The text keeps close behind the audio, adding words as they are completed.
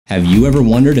Have you ever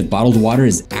wondered if bottled water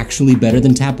is actually better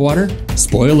than tap water?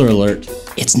 Spoiler alert,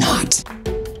 it's not.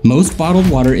 Most bottled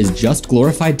water is just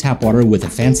glorified tap water with a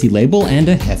fancy label and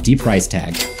a hefty price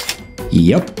tag.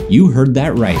 Yep, you heard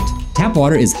that right. Tap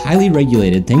water is highly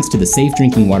regulated thanks to the Safe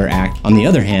Drinking Water Act. On the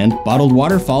other hand, bottled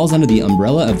water falls under the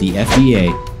umbrella of the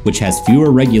FDA, which has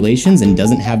fewer regulations and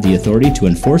doesn't have the authority to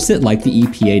enforce it like the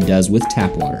EPA does with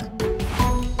tap water.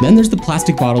 Then there's the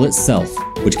plastic bottle itself,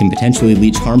 which can potentially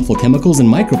leach harmful chemicals and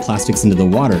microplastics into the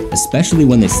water, especially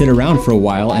when they sit around for a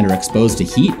while and are exposed to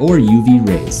heat or UV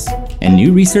rays. And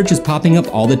new research is popping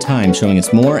up all the time, showing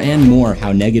us more and more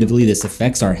how negatively this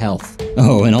affects our health.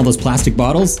 Oh, and all those plastic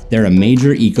bottles? They're a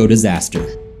major eco-disaster.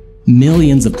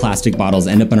 Millions of plastic bottles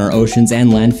end up in our oceans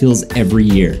and landfills every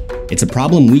year. It's a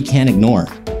problem we can't ignore.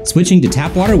 Switching to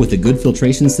tap water with a good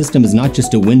filtration system is not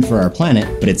just a win for our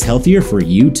planet, but it's healthier for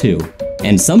you too.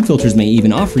 And some filters may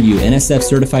even offer you NSF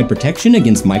Certified protection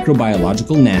against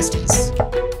microbiological nasties.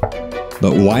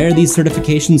 But why are these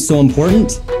certifications so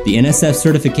important? The NSF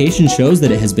certification shows that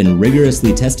it has been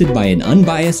rigorously tested by an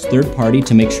unbiased third party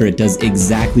to make sure it does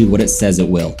exactly what it says it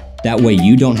will. That way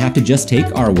you don't have to just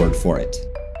take our word for it.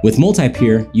 With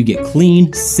Multipure, you get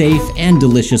clean, safe, and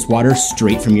delicious water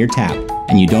straight from your tap,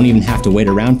 and you don't even have to wait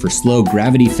around for slow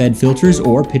gravity-fed filters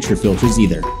or pitcher filters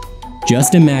either.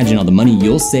 Just imagine all the money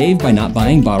you'll save by not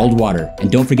buying bottled water,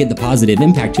 and don't forget the positive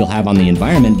impact you'll have on the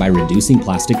environment by reducing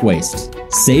plastic waste.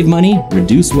 Save money,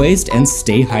 reduce waste, and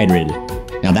stay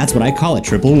hydrated. Now that's what I call a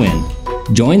triple win.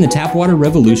 Join the tap water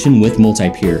revolution with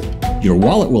Multipure. Your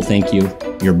wallet will thank you,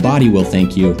 your body will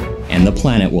thank you, and the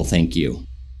planet will thank you.